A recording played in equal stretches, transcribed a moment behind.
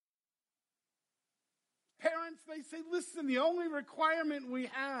Parents, they say, listen, the only requirement we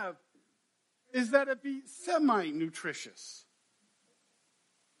have is that it be semi-nutritious.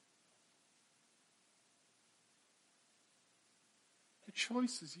 The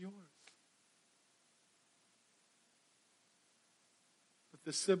choice is yours. But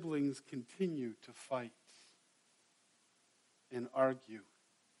the siblings continue to fight and argue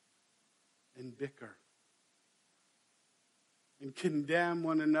and bicker and condemn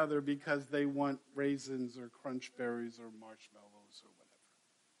one another because they want raisins or crunch berries or marshmallows or whatever.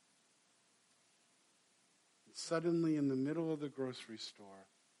 And suddenly, in the middle of the grocery store,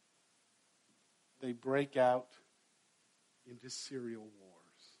 they break out into cereal wars.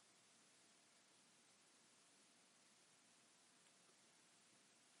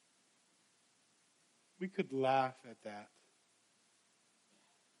 We could laugh at that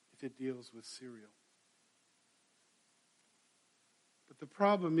if it deals with cereal. But the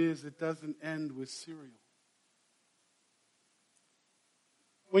problem is it doesn't end with cereal.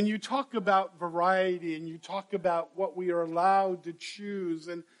 When you talk about variety and you talk about what we are allowed to choose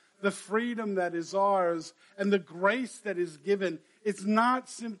and the freedom that is ours and the grace that is given, it's not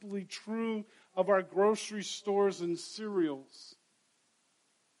simply true of our grocery stores and cereals.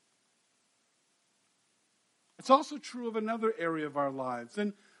 It's also true of another area of our lives.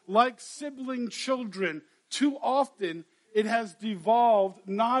 And like sibling children, too often it has devolved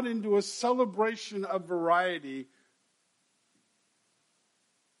not into a celebration of variety,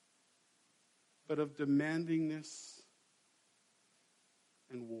 but of demandingness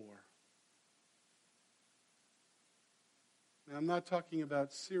and war. Now, I'm not talking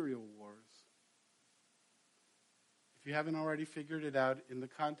about cereal wars. If you haven't already figured it out in the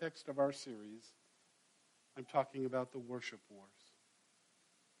context of our series, I'm talking about the worship wars.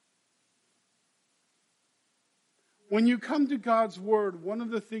 When you come to God's Word, one of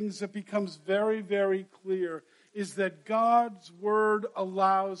the things that becomes very, very clear is that God's Word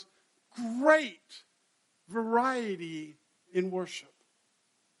allows great variety in worship.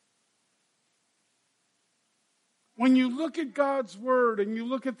 When you look at God's Word and you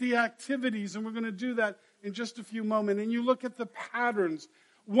look at the activities, and we're going to do that in just a few moments, and you look at the patterns,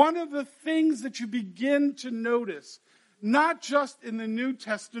 one of the things that you begin to notice, not just in the New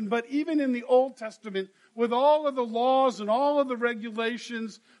Testament, but even in the Old Testament, with all of the laws and all of the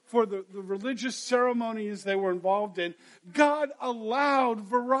regulations for the religious ceremonies they were involved in, God allowed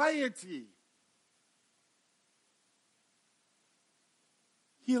variety.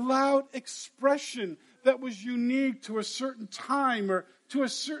 He allowed expression that was unique to a certain time or to a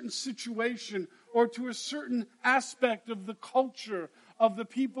certain situation or to a certain aspect of the culture of the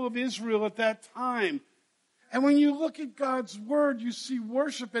people of Israel at that time. And when you look at God's Word, you see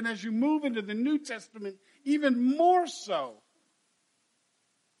worship, and as you move into the New Testament, even more so,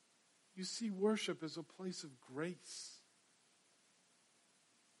 you see worship as a place of grace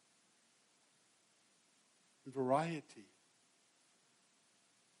and variety.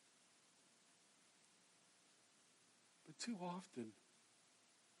 But too often,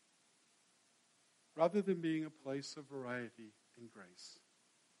 rather than being a place of variety and grace,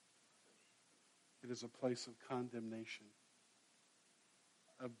 it is a place of condemnation,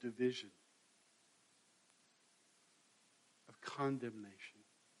 of division, of condemnation.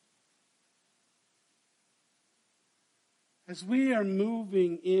 As we are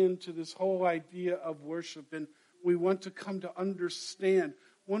moving into this whole idea of worship and we want to come to understand,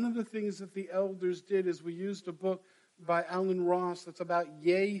 one of the things that the elders did is we used a book by Alan Ross that's about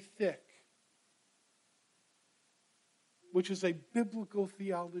yay thick, which is a biblical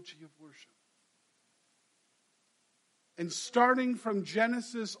theology of worship. And starting from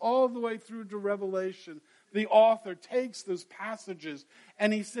Genesis all the way through to Revelation, the author takes those passages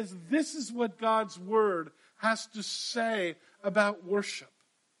and he says, this is what God's Word has to say about worship.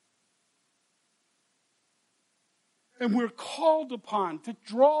 And we're called upon to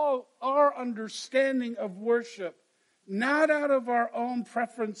draw our understanding of worship not out of our own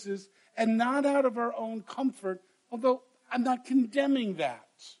preferences and not out of our own comfort, although I'm not condemning that.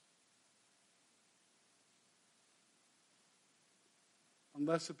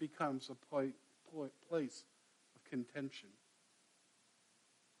 Unless it becomes a place of contention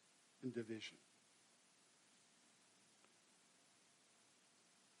and division.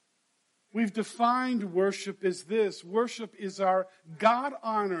 We've defined worship as this. Worship is our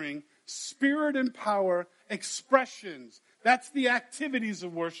God-honoring, Spirit-empowered expressions. That's the activities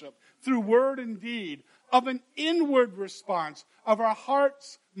of worship, through word and deed, of an inward response of our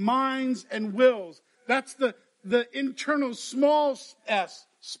hearts, minds, and wills. That's the internal small s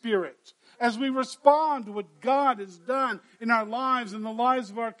spirit. as we respond to what God has done in our lives, in the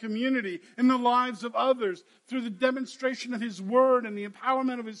lives of our community, in the lives of others, through the demonstration of His Word and the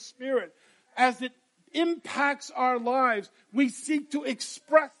empowerment of His Spirit, as it impacts our lives, we seek to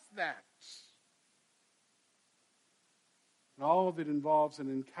express that. And all of it involves an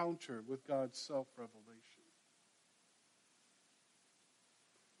encounter with God's self-revelation.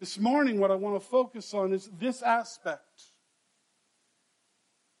 This morning, what I want to focus on is this aspect.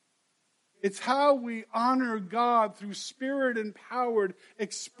 It's how we honor God through Spirit-empowered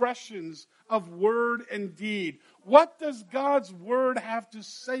expressions of word and deed. What does God's Word have to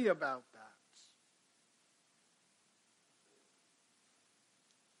say about that?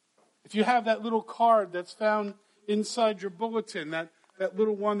 If you have that little card that's found inside your bulletin, that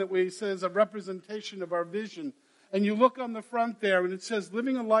little one that says a representation of our vision, and you look on the front there and it says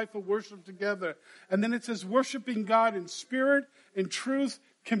living a life of worship together, and then it says worshiping God in spirit, in truth,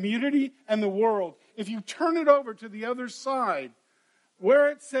 community, and the world. If you turn it over to the other side, where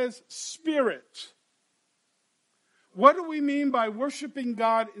it says spirit, what do we mean by worshiping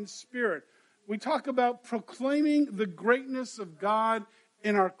God in spirit? We talk about proclaiming the greatness of God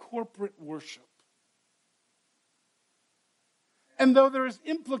in our corporate worship. And though there is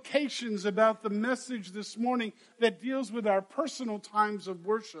implications about the message this morning that deals with our personal times of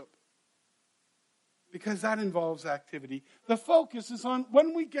worship, because that involves activity, the focus is on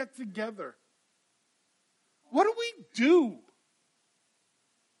when we get together. What do we do?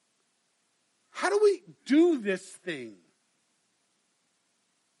 How do we do this thing?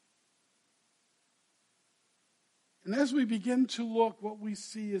 And as we begin to look, what we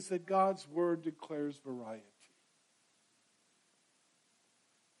see is that God's Word declares variety.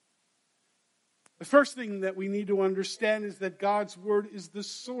 The first thing that we need to understand is that God's Word is the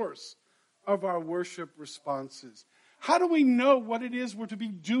source of our worship responses. How do we know what it is we're to be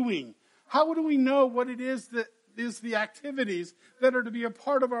doing? How do we know what it is that is the activities that are to be a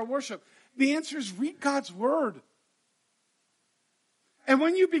part of our worship? The answer is read God's Word. And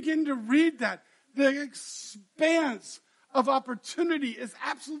when you begin to read that, the expanse of opportunity is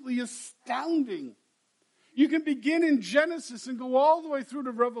absolutely astounding. You can begin in Genesis and go all the way through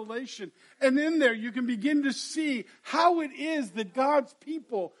to Revelation. And in there you can begin to see how it is that God's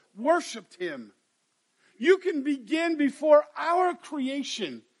people worshiped Him. You can begin before our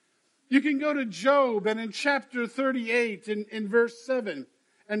creation. You can go to Job, and in chapter 38, in verse 7,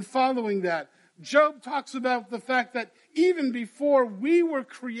 and following that, Job talks about the fact that even before we were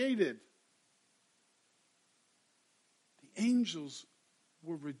created, the angels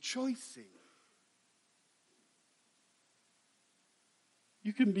were rejoicing.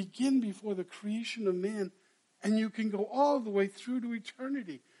 You can begin before the creation of man, and you can go all the way through to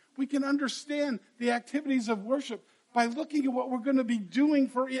eternity. We can understand the activities of worship by looking at what we're going to be doing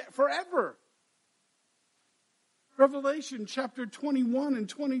forever. Revelation chapter 21 and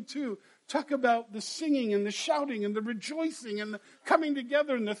 22 talk about the singing and the shouting and the rejoicing and the coming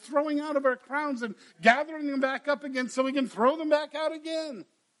together and the throwing out of our crowns and gathering them back up again so we can throw them back out again.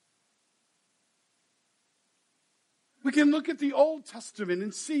 We can look at the Old Testament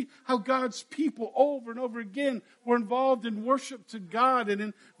and see how God's people over and over again were involved in worship to God,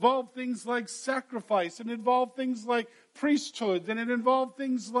 and involved things like sacrifice, and involved things like priesthood, and it involved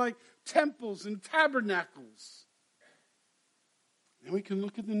things like temples and tabernacles. And we can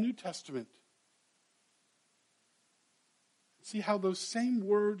look at the New Testament and see how those same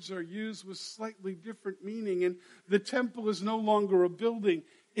words are used with slightly different meaning, and the temple is no longer a building.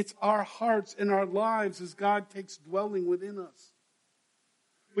 It's our hearts and our lives as God takes dwelling within us.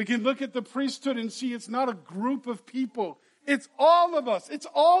 We can look at the priesthood and see it's not a group of people. It's all of us. It's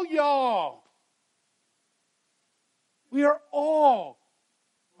all y'all. We are all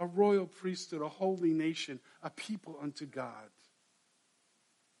a royal priesthood, a holy nation, a people unto God.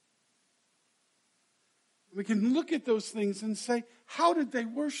 We can look at those things and say, how did they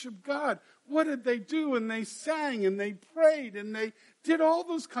worship God? What did they do? And they sang and they prayed and they did all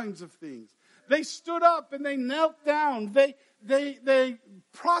those kinds of things. They stood up and they knelt down. They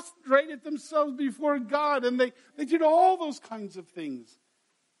prostrated themselves before God, and they did all those kinds of things.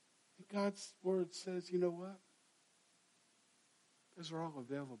 And God's Word says, you know what? Those are all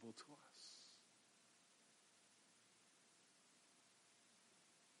available to us.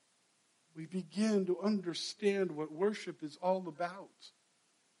 We begin to understand what worship is all about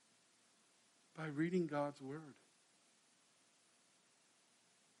by reading God's Word.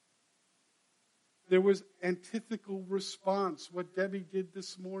 There was antithetical response, what Debbie did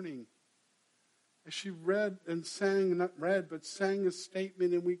this morning. As she read and sang, not read, but sang a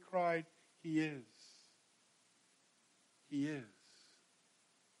statement, and we cried, He is. He is.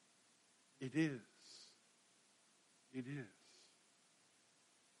 It is. It is.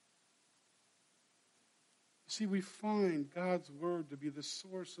 See, we find God's word to be the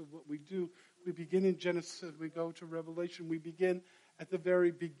source of what we do. We begin in Genesis, we go to Revelation. We begin at the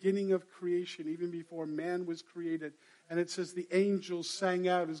very beginning of creation, even before man was created. And it says the angels sang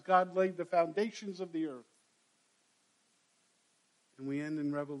out as God laid the foundations of the earth. And we end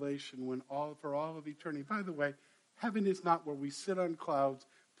in Revelation when for all of eternity. By the way, heaven is not where we sit on clouds,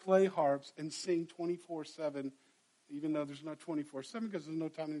 play harps, and sing 24/7, even though there's not 24/7 because there's no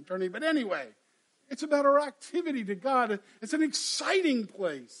time in eternity. But anyway, it's about our activity to God. It's an exciting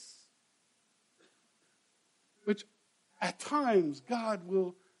place. Which at times God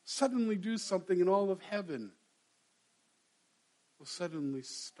will suddenly do something and all of heaven will suddenly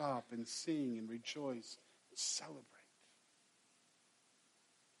stop and sing and rejoice and celebrate.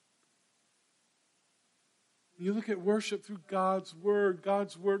 When you look at worship through God's word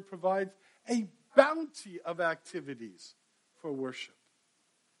provides a bounty of activities for worship.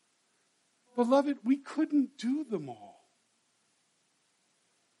 Beloved, we couldn't do them all.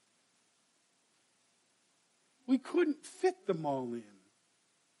 We couldn't fit them all in.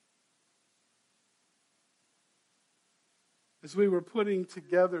 As we were putting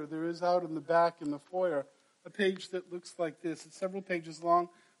together, there is out in the back in the foyer a page that looks like this. It's several pages long.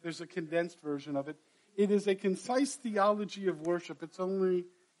 There's a condensed version of it. It is a concise theology of worship. It's only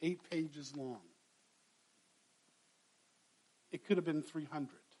 8 pages long. It could have been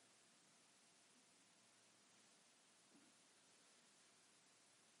 300.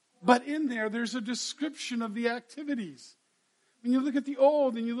 But in there's a description of the activities. When you look at the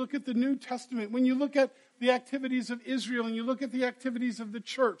Old and you look at the New Testament, when you look at the activities of Israel and you look at the activities of the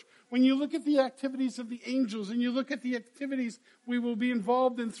church, when you look at the activities of the angels and you look at the activities we will be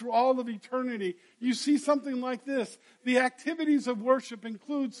involved in through all of eternity, you see something like this. The activities of worship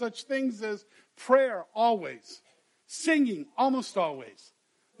include such things as prayer, always. Singing, almost always.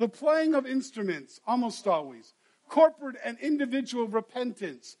 The playing of instruments, almost always. Corporate and individual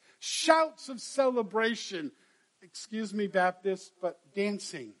repentance. Shouts of celebration. Excuse me, Baptists, but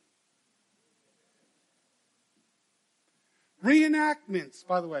dancing. Reenactments.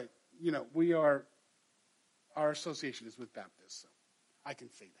 By the way, our association is with Baptists, so I can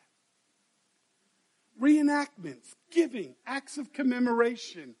say that. Reenactments, giving, acts of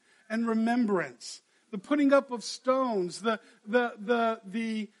commemoration and remembrance. The putting up of stones, the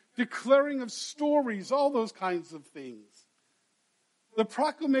declaring of stories, all those kinds of things. The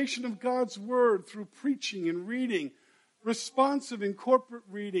proclamation of God's word through preaching and reading, responsive and corporate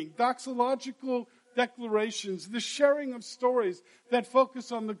reading, doxological declarations, the sharing of stories that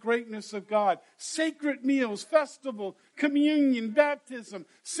focus on the greatness of God, sacred meals, festival, communion, baptism,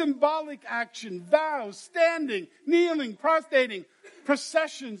 symbolic action, vows, standing, kneeling, prostrating,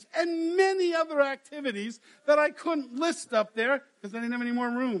 processions, and many other activities that I couldn't list up there because I didn't have any more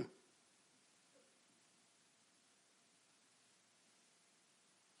room.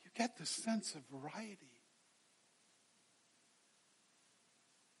 You get the sense of variety.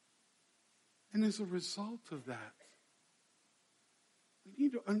 And as a result of that, we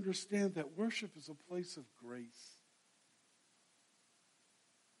need to understand that worship is a place of grace.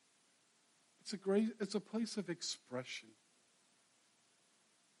 It's a place of expression.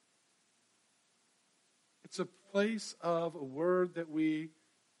 It's a place of a word that we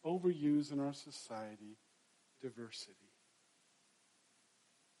overuse in our society, diversity.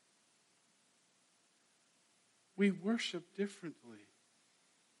 We worship differently.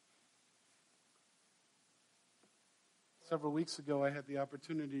 Several weeks ago, I had the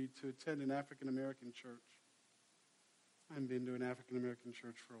opportunity to attend an African American church. I haven't been to an African American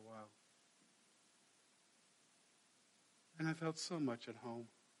church for a while. And I felt so much at home.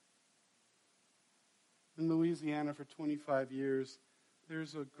 In Louisiana for 25 years,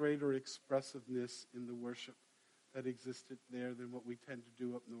 there's a greater expressiveness in the worship that existed there than what we tend to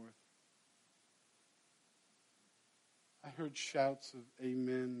do up north. I heard shouts of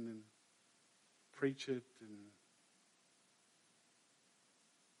amen and preach it, and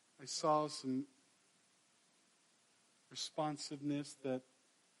I saw some responsiveness that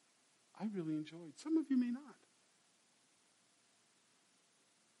I really enjoyed. Some of you may not.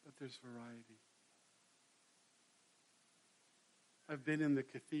 But there's variety. I've been in the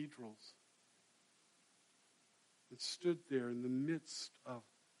cathedrals and stood there in the midst of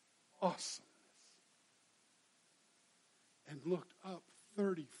awesomeness and looked up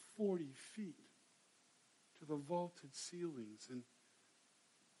 30, 40 feet to the vaulted ceilings and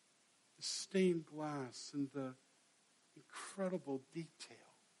the stained glass and the incredible detail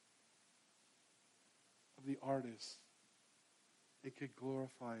of the artists and could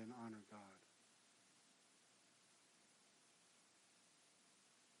glorify and honor God.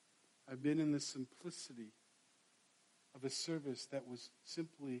 I've been in the simplicity of a service that was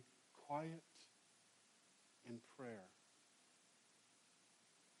simply quiet and prayer.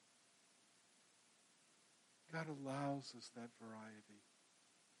 God allows us that variety.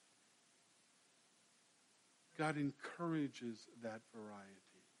 God encourages that variety.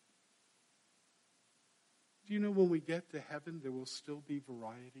 Do you know when we get to heaven, there will still be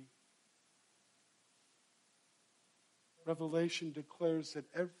variety? Revelation declares that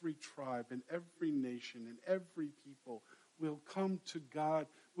every tribe and every nation and every people will come to God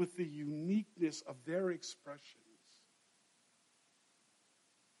with the uniqueness of their expressions.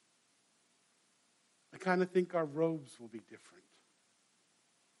 I kind of think our robes will be different.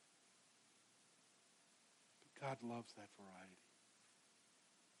 But God loves that variety.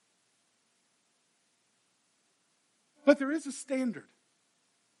 But there is a standard.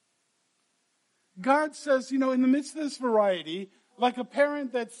 God says, in the midst of this variety, like a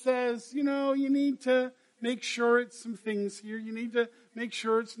parent that says, you need to make sure it's some things here. You need to make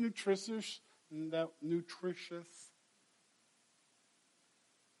sure it's nutritious.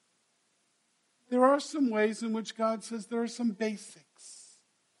 There are some ways in which God says there are some basics.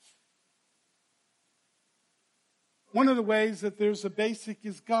 One of the ways that there's a basic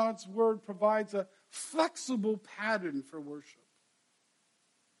is God's word provides a flexible pattern for worship.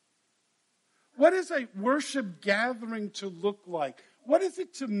 What is a worship gathering to look like? What is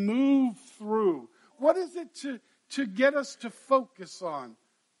it to move through? What is it to get us to focus on?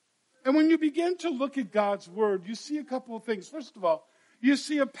 And when you begin to look at God's word, you see a couple of things. First of all, you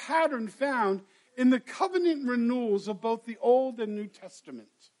see a pattern found in the covenant renewals of both the Old and New Testament.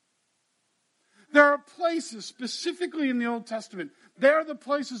 There are places, specifically in the Old Testament, there are the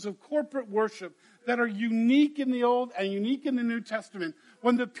places of corporate worship that are unique in the Old and unique in the New Testament,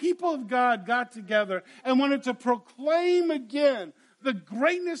 when the people of God got together and wanted to proclaim again the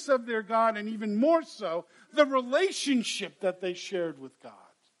greatness of their God, and even more so, the relationship that they shared with God.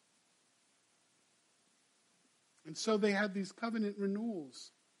 And so they had these covenant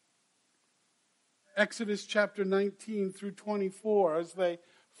renewals. Exodus chapter 19 through 24, as they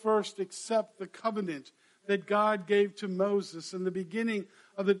first accept the covenant that God gave to Moses in the beginning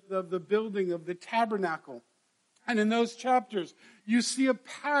of the building of the tabernacle. And in those chapters, you see a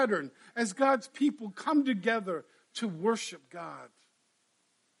pattern as God's people come together to worship God.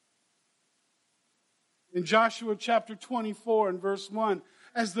 In Joshua chapter 24 and verse 1,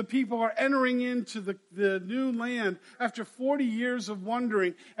 as the people are entering into the new land after 40 years of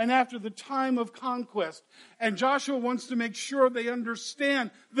wandering and after the time of conquest. And Joshua wants to make sure they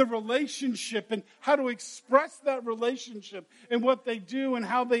understand the relationship and how to express that relationship in what they do and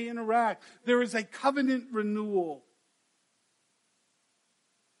how they interact. There is a covenant renewal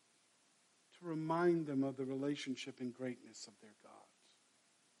to remind them of the relationship and greatness of their God.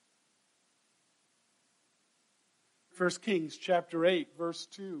 1 Kings chapter 8, verse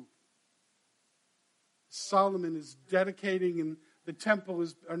 2. Solomon is dedicating, and the temple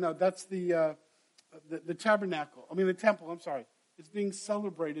is, or no, that's the tabernacle. The temple, it's being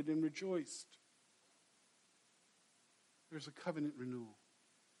celebrated and rejoiced. There's a covenant renewal.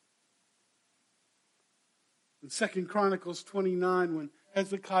 In 2 Chronicles 29, when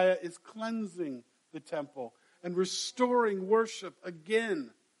Hezekiah is cleansing the temple and restoring worship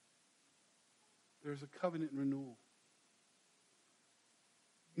again, there's a covenant renewal.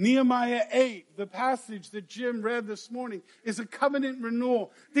 Nehemiah 8, the passage that Jim read this morning, is a covenant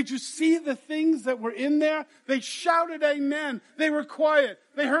renewal. Did you see the things that were in there? They shouted amen. They were quiet.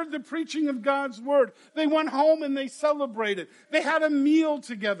 They heard the preaching of God's word. They went home and they celebrated. They had a meal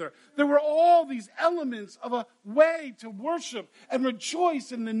together. There were all these elements of a way to worship and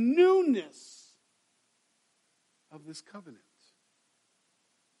rejoice in the newness of this covenant.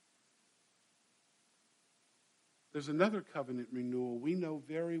 There's another covenant renewal we know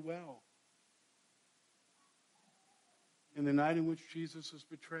very well. In the night in which Jesus was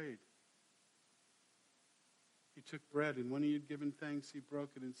betrayed, he took bread, and when he had given thanks, he broke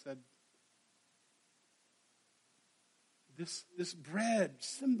it and said, This bread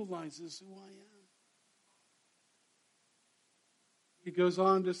symbolizes who I am. He goes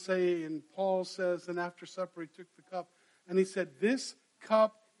on to say, and Paul says, and after supper he took the cup, and he said, this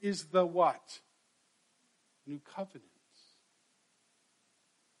cup is the what? New covenant.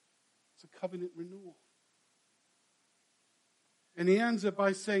 It's a covenant renewal. And he ends it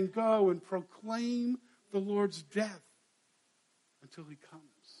by saying, go and proclaim the Lord's death until he comes.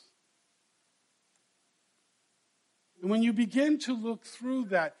 And when you begin to look through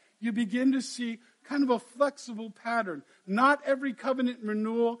that, you begin to see kind of a flexible pattern. Not every covenant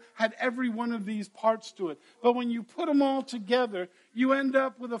renewal had every one of these parts to it. But when you put them all together, you end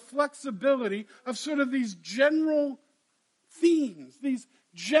up with a flexibility of sort of these general themes, these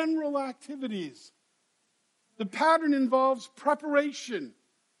general activities. The pattern involves preparation.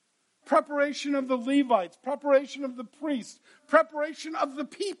 Preparation of the Levites, preparation of the priests, preparation of the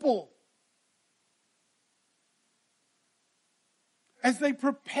people. As they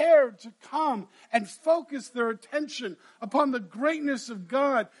prepared to come and focus their attention upon the greatness of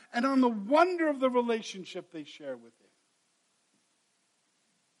God and on the wonder of the relationship they share with Him.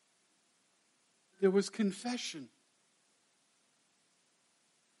 There was confession.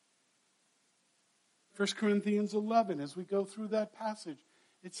 1 Corinthians 11, as we go through that passage,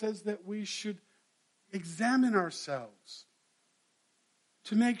 it says that we should examine ourselves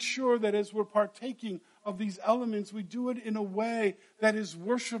to make sure that as we're partaking of these elements, we do it in a way that is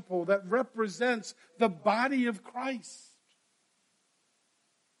worshipful, that represents the body of Christ.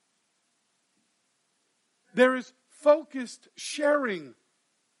 There is focused sharing.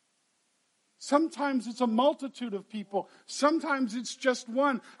 Sometimes it's a multitude of people. Sometimes it's just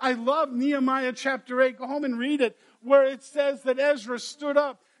one. I love Nehemiah chapter 8. Go home and read it, where it says that Ezra stood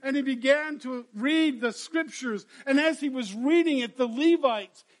up and he began to read the scriptures. And as he was reading it, the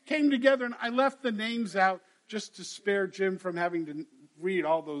Levites came together. And I left the names out just to spare Jim from having to read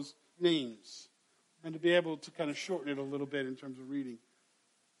all those names and to be able to kind of shorten it a little bit in terms of reading.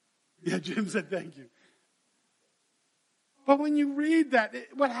 Yeah, Jim said thank you. But when you read that,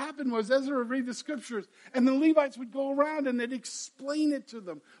 what happened was Ezra would read the scriptures and the Levites would go around and they'd explain it to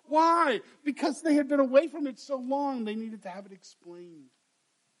them. Why? Because they had been away from it so long, they needed to have it explained.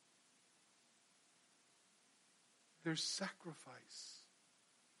 There's sacrifice.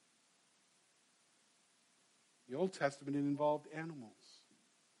 The Old Testament, it involved animals.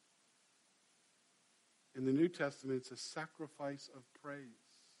 In the New Testament, it's a sacrifice of praise.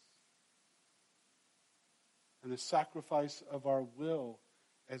 And a sacrifice of our will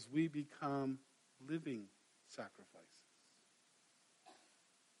as we become living sacrifices.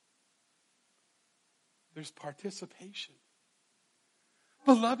 There's participation.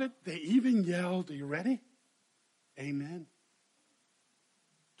 Beloved, they even yelled, are you ready? Amen.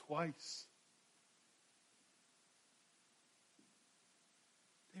 Twice.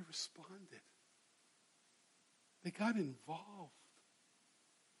 They responded. They got involved.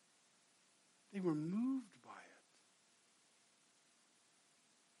 They were moved by it.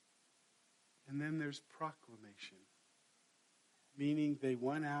 And then there's proclamation, meaning they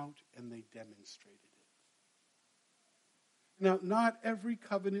went out and they demonstrated it. Now, not every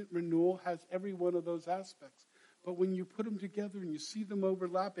covenant renewal has every one of those aspects. But when you put them together and you see them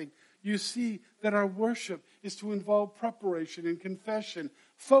overlapping, you see that our worship is to involve preparation and confession,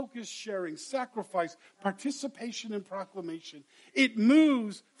 focus sharing, sacrifice, participation, and proclamation. It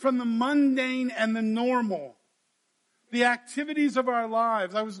moves from the mundane and the normal, the activities of our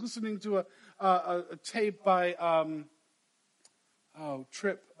lives. I was listening to a tape by Paul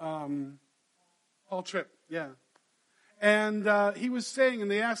Tripp, yeah. And he was saying,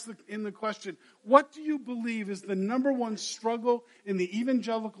 and they asked in the question, what do you believe is the number one struggle in the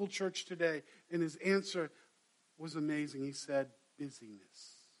evangelical church today? And his answer was amazing. He said,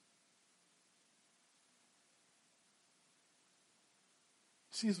 busyness.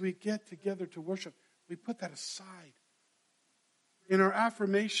 See, as we get together to worship, we put that aside. In our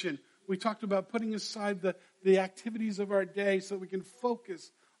affirmation, we talked about putting aside the activities of our day so that we can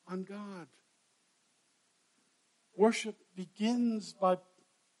focus on God. Worship begins by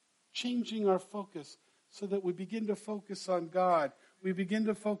changing our focus so that we begin to focus on God. We begin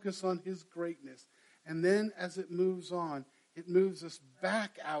to focus on His greatness. And then as it moves on, it moves us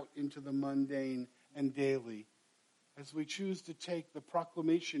back out into the mundane and daily as we choose to take the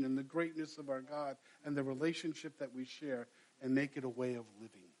proclamation and the greatness of our God and the relationship that we share and make it a way of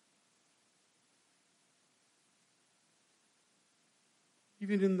living.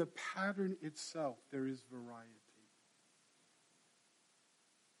 Even in the pattern itself, there is variety.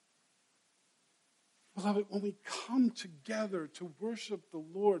 Beloved, when we come together to worship the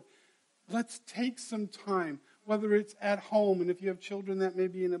Lord, let's take some time, whether it's at home, and if you have children, that may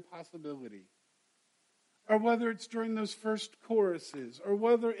be an impossibility, or whether it's during those first choruses, or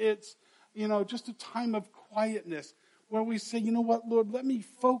whether it's, just a time of quietness where we say, you know what, Lord, let me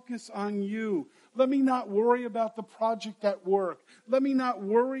focus on you. Let me not worry about the project at work. Let me not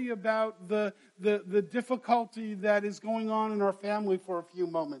worry about the difficulty that is going on in our family for a few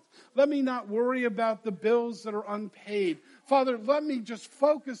moments. Let me not worry about the bills that are unpaid. Father, let me just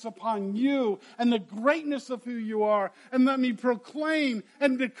focus upon you and the greatness of who you are. And let me proclaim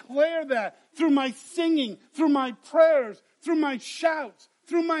and declare that through my singing, through my prayers, through my shouts,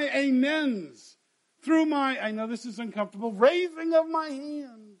 through my amens, through my, I know this is uncomfortable, raising of my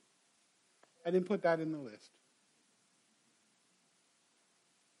hand. I didn't put that in the list.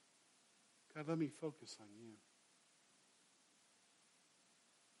 God, let me focus on you.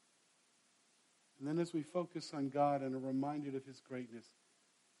 And then as we focus on God and are reminded of his greatness,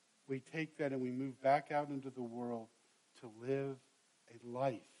 we take that and we move back out into the world to live a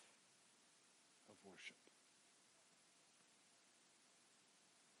life of worship.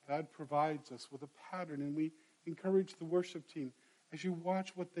 God provides us with a pattern, and we encourage the worship team. As you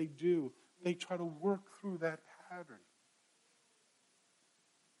watch what they do, they try to work through that pattern.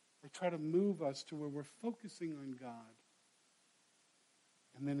 They try to move us to where we're focusing on God,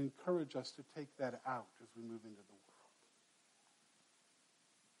 and then encourage us to take that out as we move into the world.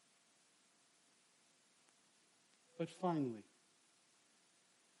 But finally,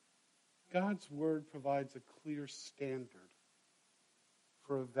 God's word provides a clear standard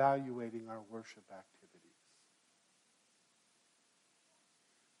for evaluating our worship activities.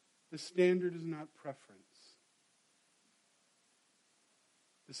 The standard is not preference.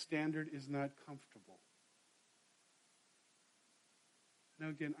 The standard is not comfortable. Now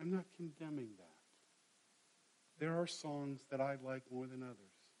again, I'm not condemning that. There are songs that I like more than others.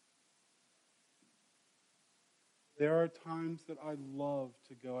 There are times that I love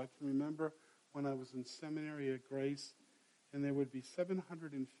to go. I can remember when I was in seminary at Grace, and there would be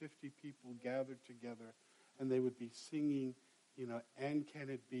 750 people gathered together, and they would be singing, And Can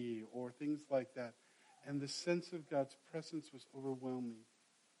It Be, or things like that. And the sense of God's presence was overwhelming.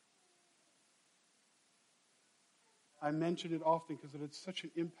 I mention it often because it had such an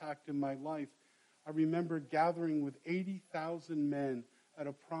impact in my life. I remember gathering with 80,000 men at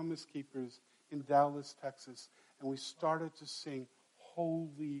a Promise Keepers in Dallas, Texas, and we started to sing,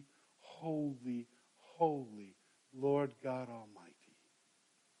 Holy, Holy, Holy, Lord God Almighty.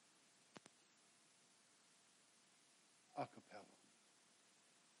 A cappella.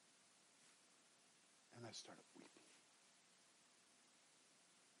 And I started weeping.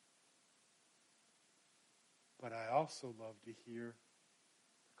 But I also love to hear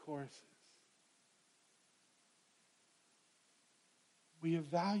the choruses. We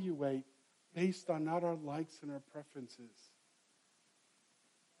evaluate based on not our likes and our preferences.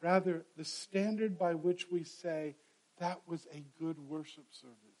 Rather, the standard by which we say, that was a good worship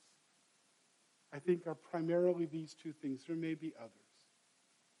service, I think are primarily these two things. There may be others.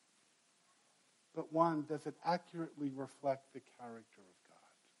 But one, does it accurately reflect the character of God?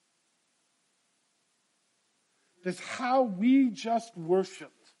 Does how we just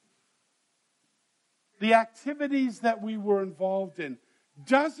worshiped, the activities that we were involved in,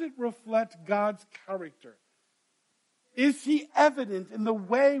 does it reflect God's character? Is he evident in the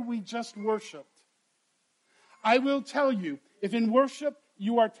way we just worshiped? I will tell you, if in worship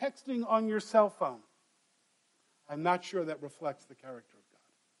you are texting on your cell phone, I'm not sure that reflects the character of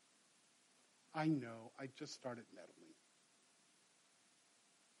God. I know, I just started meddling.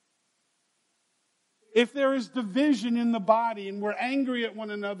 If there is division in the body and we're angry at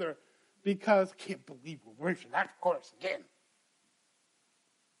one another because, can't believe we're worshiping that chorus again.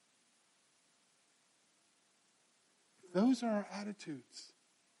 If those are our attitudes,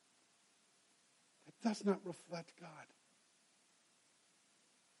 that does not reflect God.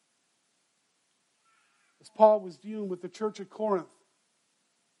 As Paul was dealing with the church at Corinth,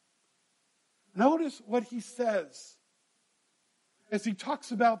 notice what he says. As he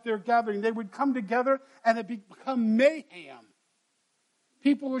talks about their gathering, they would come together and it become mayhem.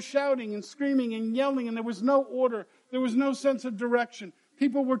 People were shouting and screaming and yelling, and there was no order. There was no sense of direction.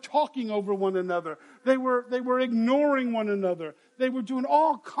 People were talking over one another. They were ignoring one another. They were doing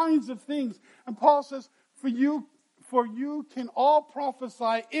all kinds of things. And Paul says, for you can all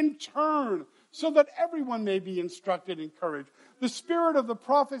prophesy in turn, so that everyone may be instructed and encouraged. The spirit of the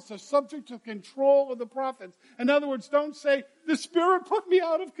prophets is subject to control of the prophets. In other words, don't say, the Spirit put me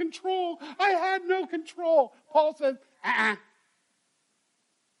out of control. I had no control. Paul says,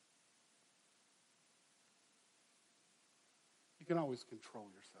 You can always control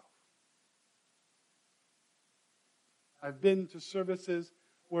yourself. I've been to services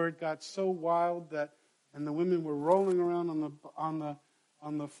where it got so wild and the women were rolling around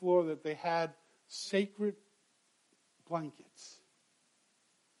on the floor that they had sacred blankets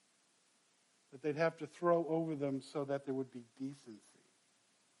that they'd have to throw over them so that there would be decency.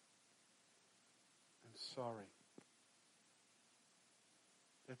 I'm sorry.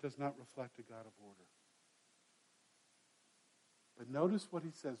 That does not reflect a God of order. But notice what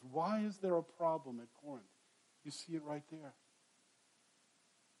he says. Why is there a problem at Corinth? You see it right there.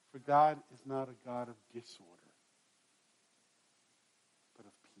 For God is not a God of disorder, but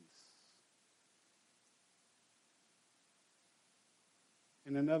of peace.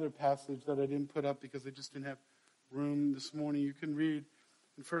 In another passage that I didn't put up because I just didn't have room this morning, you can read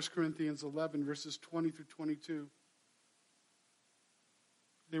in 1 Corinthians 11, verses 20 through 22.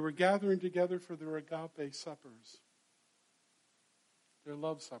 They were gathering together for their agape suppers, their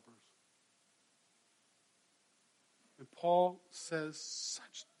love suppers. And Paul says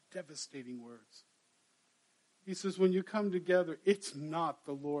such devastating words. He says, when you come together, it's not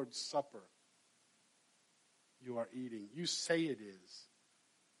the Lord's Supper you are eating. You say it is,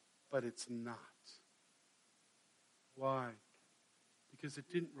 but it's not. Why? Because it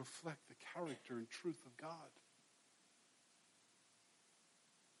didn't reflect the character and truth of God.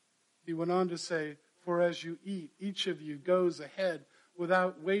 He went on to say, for as you eat, each of you goes ahead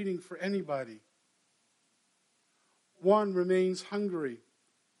without waiting for anybody. One remains hungry,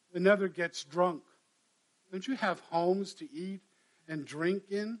 another gets drunk. Don't you have homes to eat and drink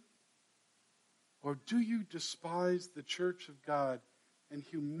in? Or do you despise the church of God and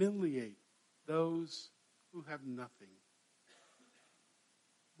humiliate those who have nothing?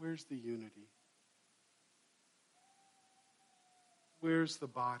 Where's the unity? Where's the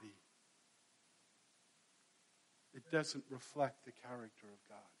body? It doesn't reflect the character of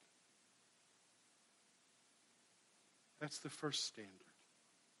God. That's the first standard.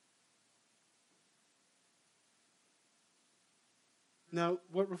 Now,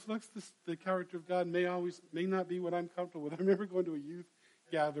 what reflects the character of God may not be what I'm comfortable with. I remember going to a youth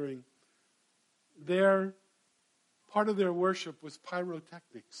gathering. Part of their worship was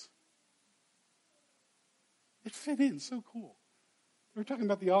pyrotechnics. It fit in so cool. They were talking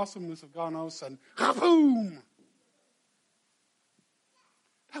about the awesomeness of God, and all of a sudden, boom!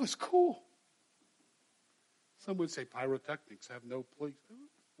 That was cool. Some would say pyrotechnics have no place.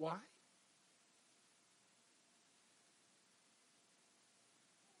 Why?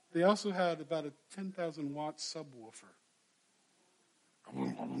 They also had about a 10,000 watt subwoofer.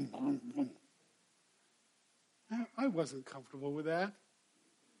 Now, I wasn't comfortable with that.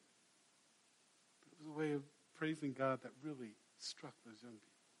 It was a way of praising God that really struck those young people.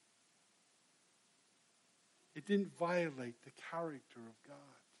 It didn't violate the character of God.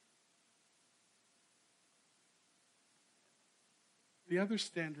 The other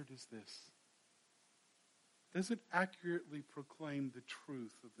standard is this. Does it accurately proclaim the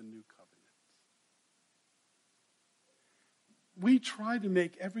truth of the new covenant? We try to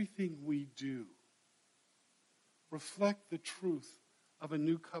make everything we do reflect the truth of a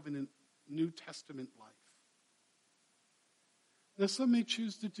new covenant, New Testament life. Now, some may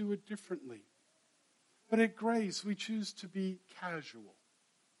choose to do it differently. But at Grace, we choose to be casual.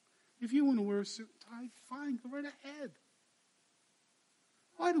 If you want to wear a suit and tie, fine, go right ahead.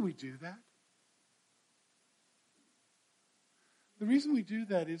 Why do we do that? The reason we do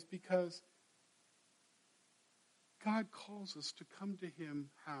that is because God calls us to come to Him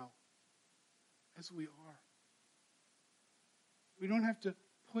how? As we are. We don't have to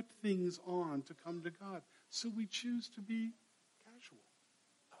put things on to come to God. So we choose to be casual.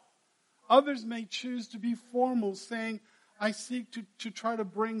 Others may choose to be formal, saying, I seek to try to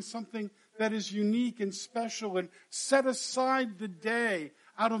bring something that is unique and special and set aside the day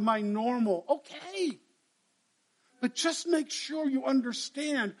out of my normal. Okay. But just make sure you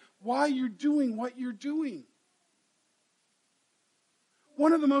understand why you're doing what you're doing.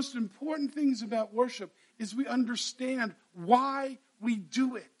 One of the most important things about worship is we understand why we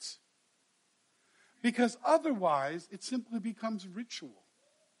do it. Because otherwise, it simply becomes ritual.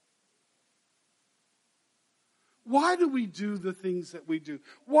 Why do we do the things that we do?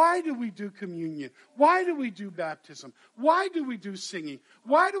 Why do we do communion? Why do we do baptism? Why do we do singing?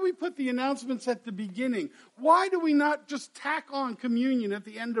 Why do we put the announcements at the beginning? Why do we not just tack on communion at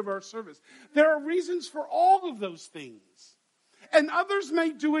the end of our service? There are reasons for all of those things. And others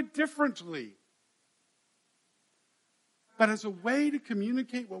may do it differently. But as a way to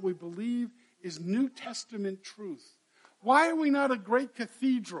communicate what we believe is New Testament truth. Why are we not a great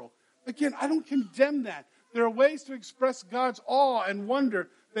cathedral? Again, I don't condemn that. There are ways to express God's awe and wonder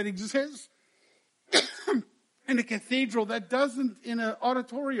that exists in a cathedral that doesn't in an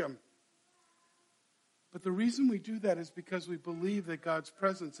auditorium. But the reason we do that is because we believe that God's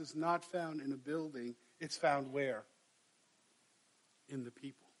presence is not found in a building. It's found where? In the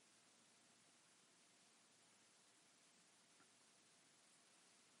people.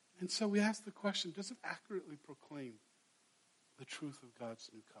 And so we ask the question, does it accurately proclaim the truth of God's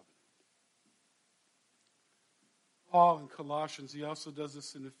new covenant? Paul in Colossians, he also does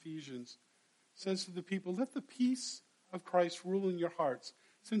this in Ephesians, says to the people, let the peace of Christ rule in your hearts.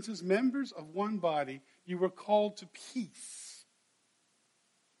 Since as members of one body, you were called to peace.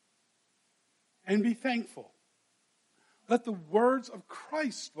 And be thankful. Let the words of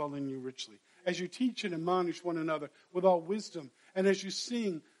Christ dwell in you richly, as you teach and admonish one another with all wisdom, and as you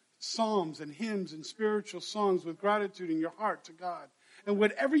sing psalms and hymns and spiritual songs with gratitude in your heart to God. And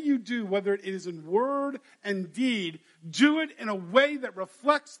whatever you do, whether it is in word and deed, do it in a way that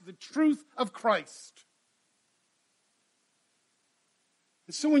reflects the truth of Christ.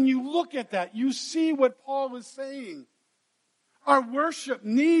 And so when you look at that, you see what Paul is saying. Our worship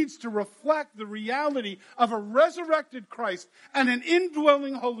needs to reflect the reality of a resurrected Christ and an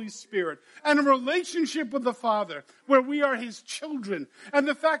indwelling Holy Spirit and a relationship with the Father where we are His children, and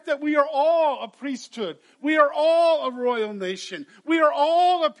the fact that we are all a priesthood. We are all a royal nation. We are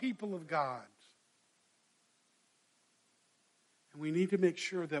all a people of God. And we need to make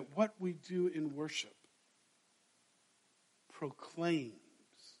sure that what we do in worship proclaims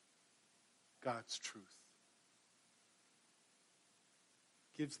God's truth.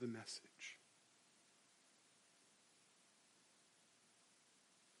 Gives the message.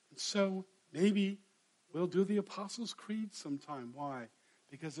 And so maybe we'll do the Apostles' Creed sometime. Why?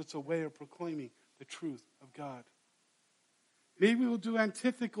 Because it's a way of proclaiming the truth of God. Maybe we'll do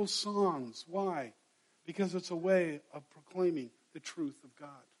antithetical songs. Why? Because it's a way of proclaiming the truth of God.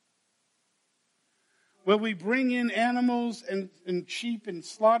 Will we bring in animals and sheep and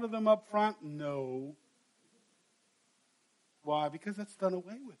slaughter them up front? No. Why? Because that's done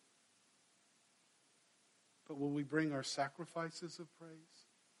away with. But will we bring our sacrifices of praise?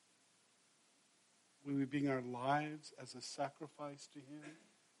 Will we bring our lives as a sacrifice to Him?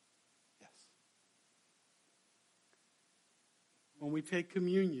 Yes. When we take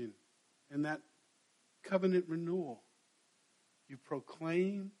communion and that covenant renewal, you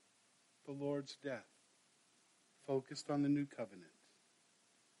proclaim the Lord's death, focused on the new covenant,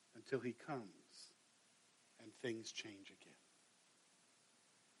 until He comes and things change again.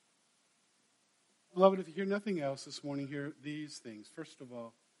 Beloved, if you hear nothing else this morning, hear these things. First of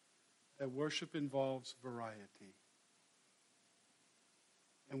all, that worship involves variety.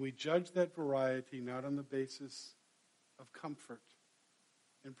 And we judge that variety not on the basis of comfort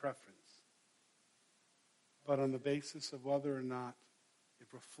and preference, but on the basis of whether or not it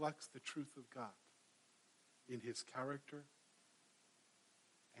reflects the truth of God in His character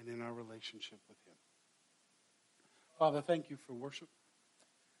and in our relationship with Him. Father, thank you for worship.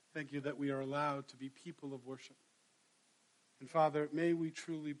 Thank you that we are allowed to be people of worship. And Father, may we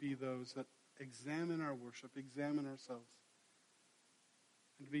truly be those that examine our worship, examine ourselves,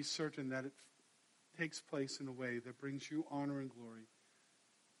 and to be certain that it takes place in a way that brings you honor and glory,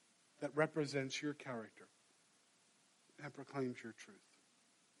 that represents your character, and proclaims your truth.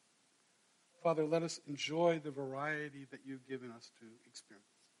 Father, let us enjoy the variety that you've given us to experience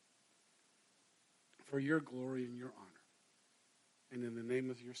for your glory and your honor. And in the name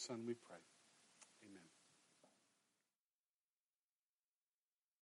of your Son we pray.